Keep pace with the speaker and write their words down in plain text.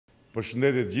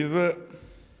Përshëndetje të gjithëve.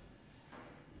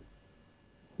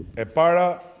 E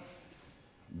para,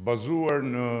 bazuar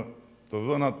në të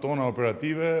dhënat tona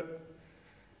operative,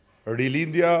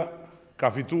 Rilindja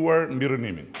ka fituar mbi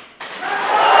Rrënimin.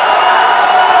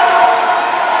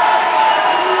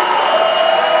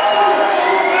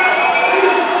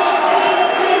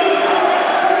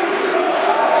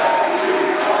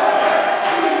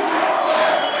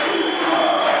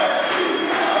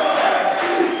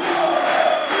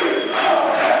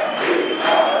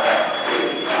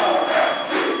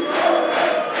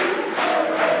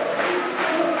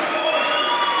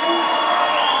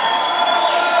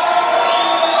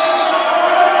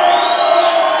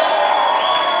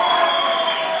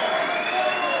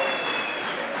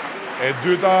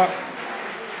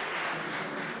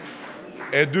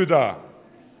 E dyta,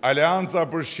 Aleanca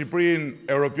për Shqipërinë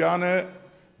Europiane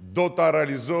do ta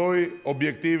realizojë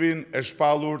objektivin e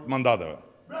shpallur të mandateve.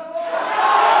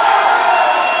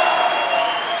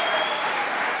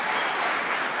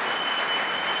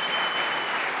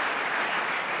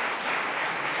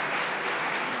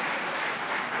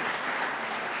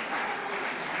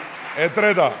 E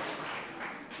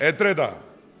treta,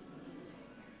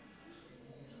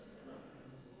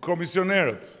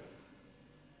 komisionerët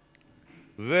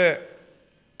dhe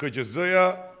KQZ-ja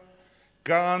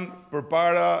kanë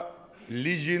përpara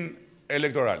ligjin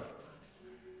elektoral,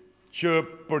 që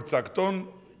përcakton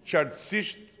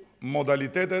qartësisht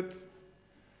modalitetet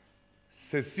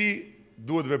se si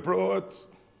duhet veprohet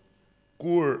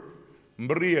kur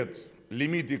mbërrihet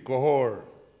limiti kohor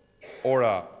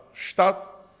ora 7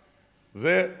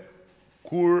 dhe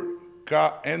kur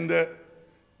ka ende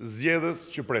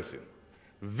zgjedhës që presin.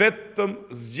 Vetëm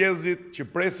zgjedhësit që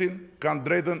presin kanë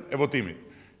drejtën e votimit.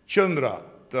 Qendra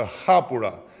të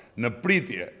hapura në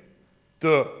pritje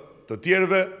të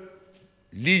tjerëve,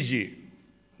 ligji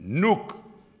nuk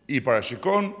i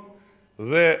parashikon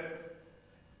dhe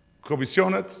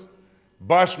komisionet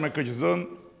bashkë me KQZ-n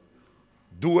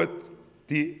duhet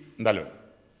t'i ndalojnë.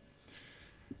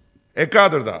 E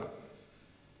katërta,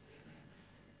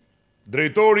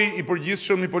 drejtori i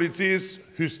përgjithshëm i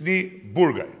policisë Hysni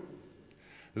Burgaj,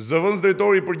 zëvendës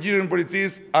drejtori i përgjithshëm i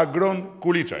policisë Agron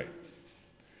Kuliçaj,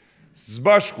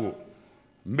 së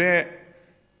me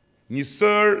një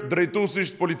sër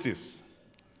drejtuesish të policisë,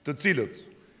 të cilët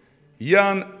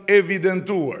janë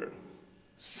evidentuar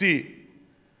si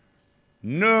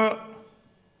në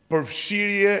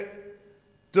përfshirje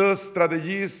të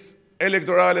strategjisë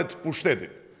elektorale të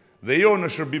pushtetit dhe jo në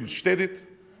shërbim të shtetit,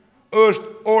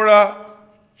 është ora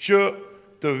që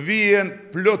të vijen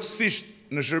plotësisht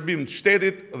në shërbim të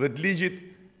shtetit dhe të ligjit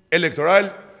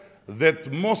elektoral dhe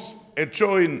të mos e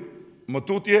çojnë më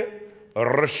tutje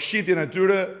rrëshqitjen e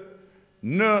tyre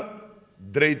në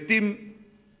drejtim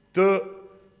të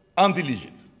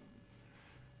antiligjit.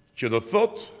 Që do të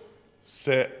thotë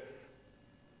se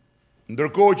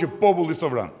ndërkohë që populli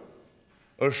sovran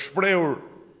është shprehur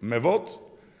me votë,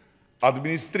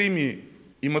 administrimi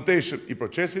i mëtejshëm i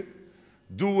procesit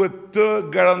duhet të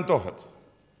garantohet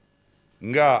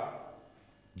nga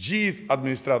gjithë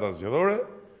administrata zgjedhore,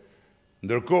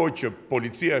 ndërkohë që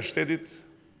policia e shtetit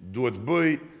duhet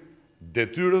bëj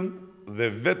detyrën dhe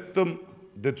vetëm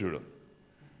detyrën.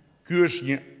 Ky është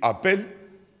një apel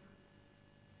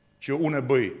që unë e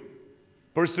bëj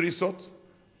përsëri sot,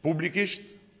 publikisht,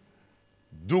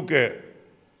 duke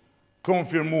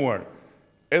konfirmuar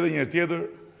edhe një tjetër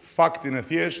faktin e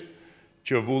thjesht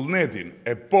që vullnetin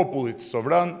e popullit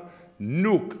sovran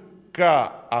nuk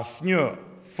ka asnjë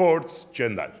forcë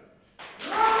që ndalë.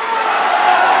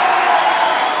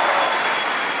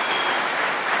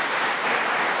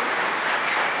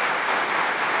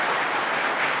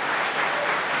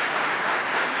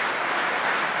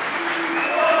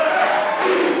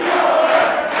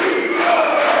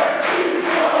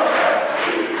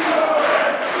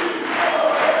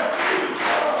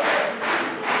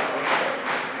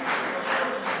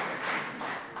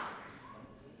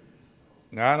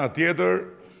 Nga ana tjetër,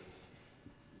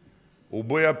 u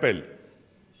bëj apel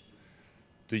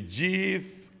të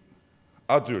gjithë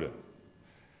atyre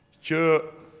që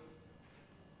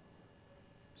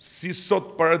si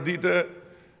sot paradite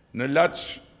në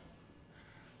Laç,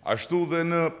 ashtu dhe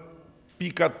në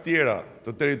pikat tjera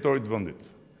të territorit vendit,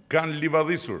 kanë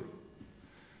livadhisur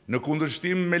në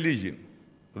kundërshtim me ligjin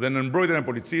dhe në mbrojtjen e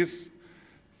policisë,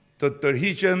 të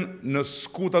tërhiqen në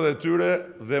skutat e tyre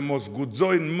dhe mos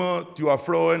guxojnë më t'ju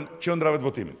afrohen qendrave të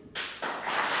votimit.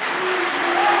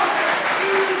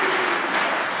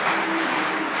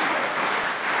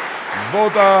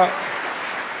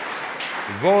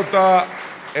 Vota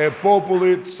e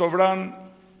popullit sovran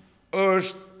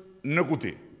është në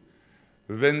kuti.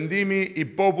 vendimi i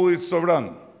popullit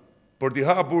sovran për t'i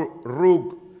hapur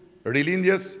rrugë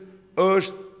Rilindjes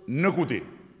është në kuti.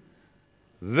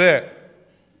 Dhe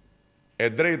e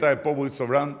drejta e popullit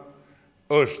sovran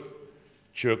është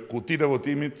që kutit e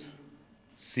votimit,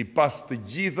 si pas të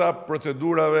gjitha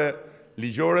procedurave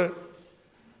ligjore,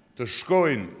 të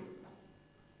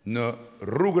shkojnë në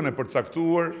rrugën e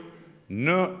përcaktuar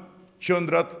në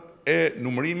qendrat e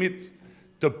numërimit,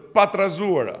 të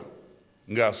patrazuara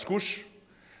nga askush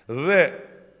dhe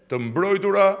të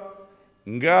mbrojtura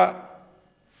nga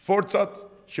forcat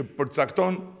që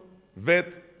përcakton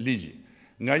vetë ligji.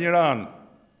 Nga njëra anë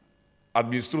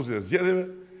administruesit e zgjedhjeve,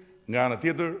 nga ana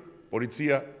tjetër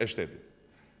policia e shtetit.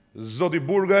 Zoti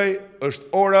Burgaj,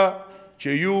 është ora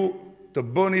që ju të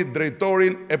bëni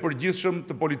drejtorin e përgjithshëm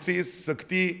të policisë së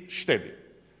këtij shteti.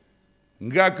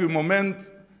 Nga ky moment,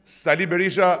 Sali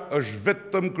Berisha është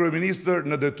vetëm kryeministër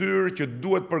në detyrë që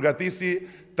duhet përgatisi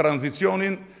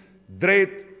tranzicionin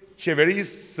drejt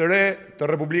qeverisë së re të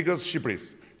Republikës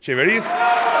Shqipërisë, qeverisë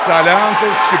së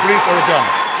Aleancës Shqipërisë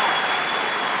Europiane.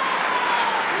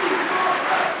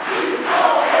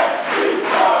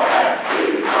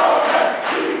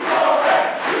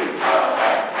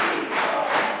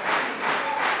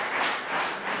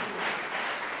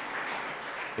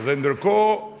 Dhe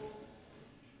ndërkohë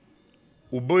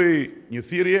u bëj një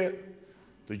thirrje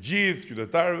të gjithë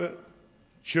qytetarëve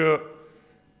që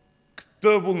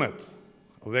këtë vullnet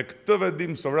dhe këtë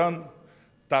vendim sovran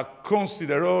ta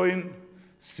konsiderojnë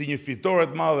si një fitore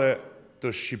të madhe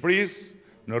të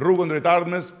Shqipërisë në rrugën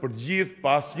drejtardhmes për të gjithë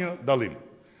pa asnjë dallim.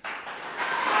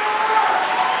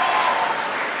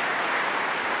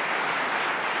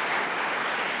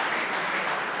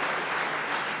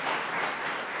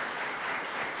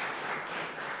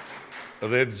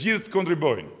 Dhe të gjithë të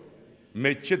kontribojnë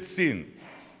me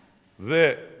qetësinë dhe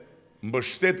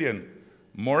mbështetjen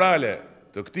morale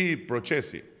të këtij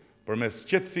procesi përmes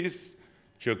qetësisë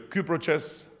që ky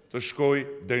proces të shkojë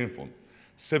deri në fund.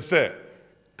 Sepse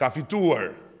ka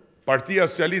fituar Partia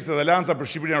Socialiste dhe Aleanca për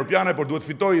Shqipërinë Europiane, por duhet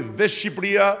fitojë dhe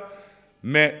Shqipëria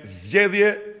me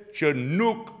zgjedhje që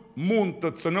nuk mund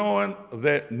të cënohen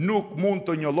dhe nuk mund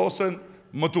të njollosen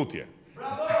më tutje.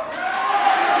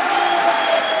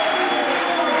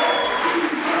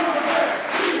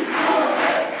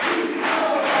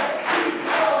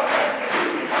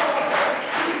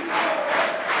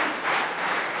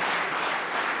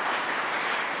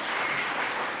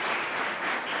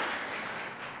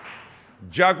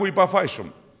 Gjaku i pafajshëm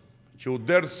që u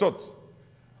derdh sot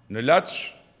në Laç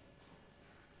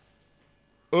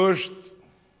është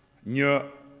një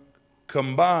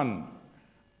këmban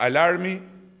alarmi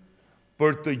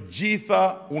për të gjitha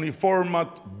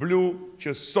uniformat blu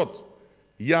që sot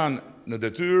janë në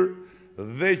detyrë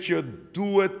dhe që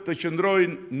duhet të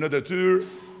qëndrojnë në detyrë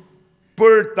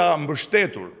për ta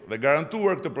mbështetur dhe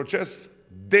garantuar këtë proces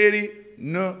deri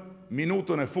në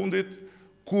minutën e fundit,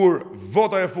 kur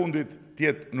vota e fundit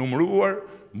tjetë numëruar,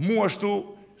 mu ashtu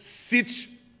siç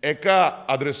e ka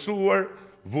adresuar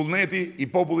vullneti i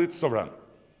popullit sovran.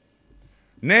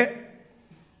 Ne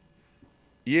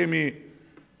jemi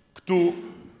këtu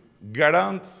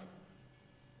garant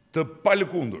të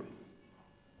palëkundur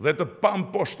dhe të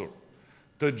pamposhtur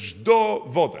të çdo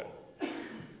vote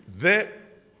dhe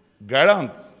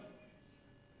garant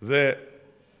dhe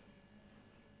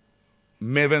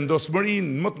me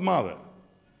vendosmërinë më të madhe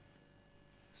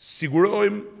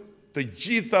sigurojmë të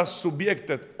gjitha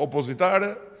subjektet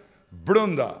opozitare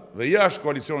brenda dhe jashtë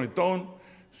koalicionit ton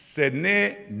se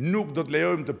ne nuk do të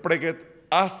lejojmë të preket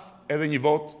as edhe një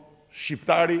vot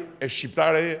shqiptari e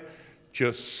shqiptareje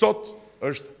që sot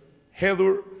është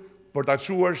hedhur për ta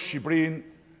çuar Shqipërinë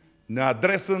në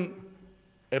adresën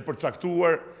e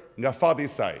përcaktuar nga fati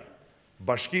i saj,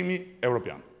 Bashkimi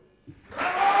Evropian.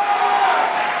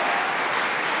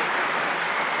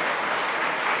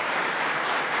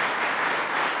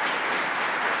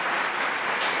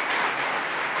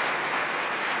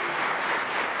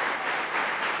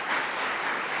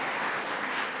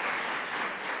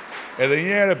 Edhe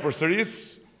njëherë përsëris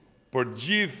për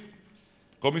gjithë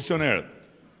komisionerët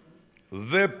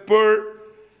dhe për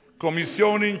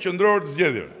Komisionin Qendror të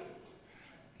Zgjedhjeve,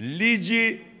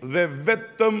 ligji dhe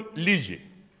vetëm ligji,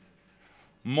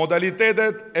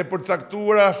 modalitetet e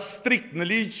përcaktuara strikt në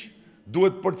ligj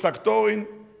duhet përcaktojnë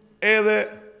edhe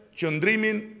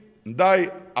qëndrimin ndaj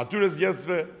atyre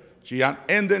zgjedhësve që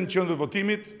janë ende në qendër të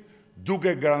votimit,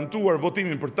 duke garantuar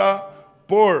votimin për ta,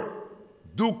 por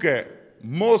duke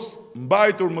mos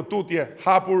mbajtur më tutje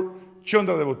hapur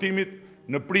qendrat e votimit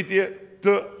në pritje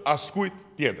të askujt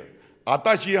tjetër.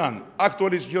 Ata që janë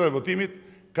aktualisht në qendrat e votimit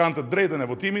kanë të drejtën e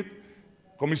votimit,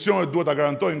 komisionet duhet ta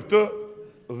garantojnë këtë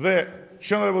dhe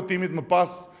qendrat e votimit më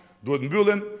pas duhet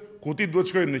mbyllen, kutit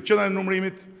duhet shkojnë në qendrat e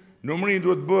numërimit, numërimi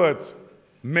duhet bëhet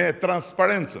me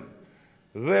transparencën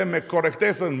dhe me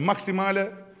korrektesën maksimale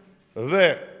dhe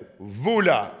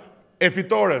vula e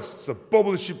fitores së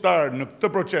popullit shqiptar në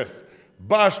këtë proces,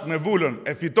 bashkë me vulën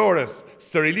e fitores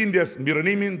së rilindjes mbi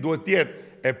rrënimin, duhet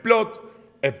jetë e plot,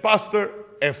 e pastër,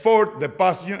 e fortë dhe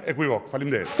pas një ekuivok.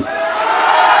 Faleminderit.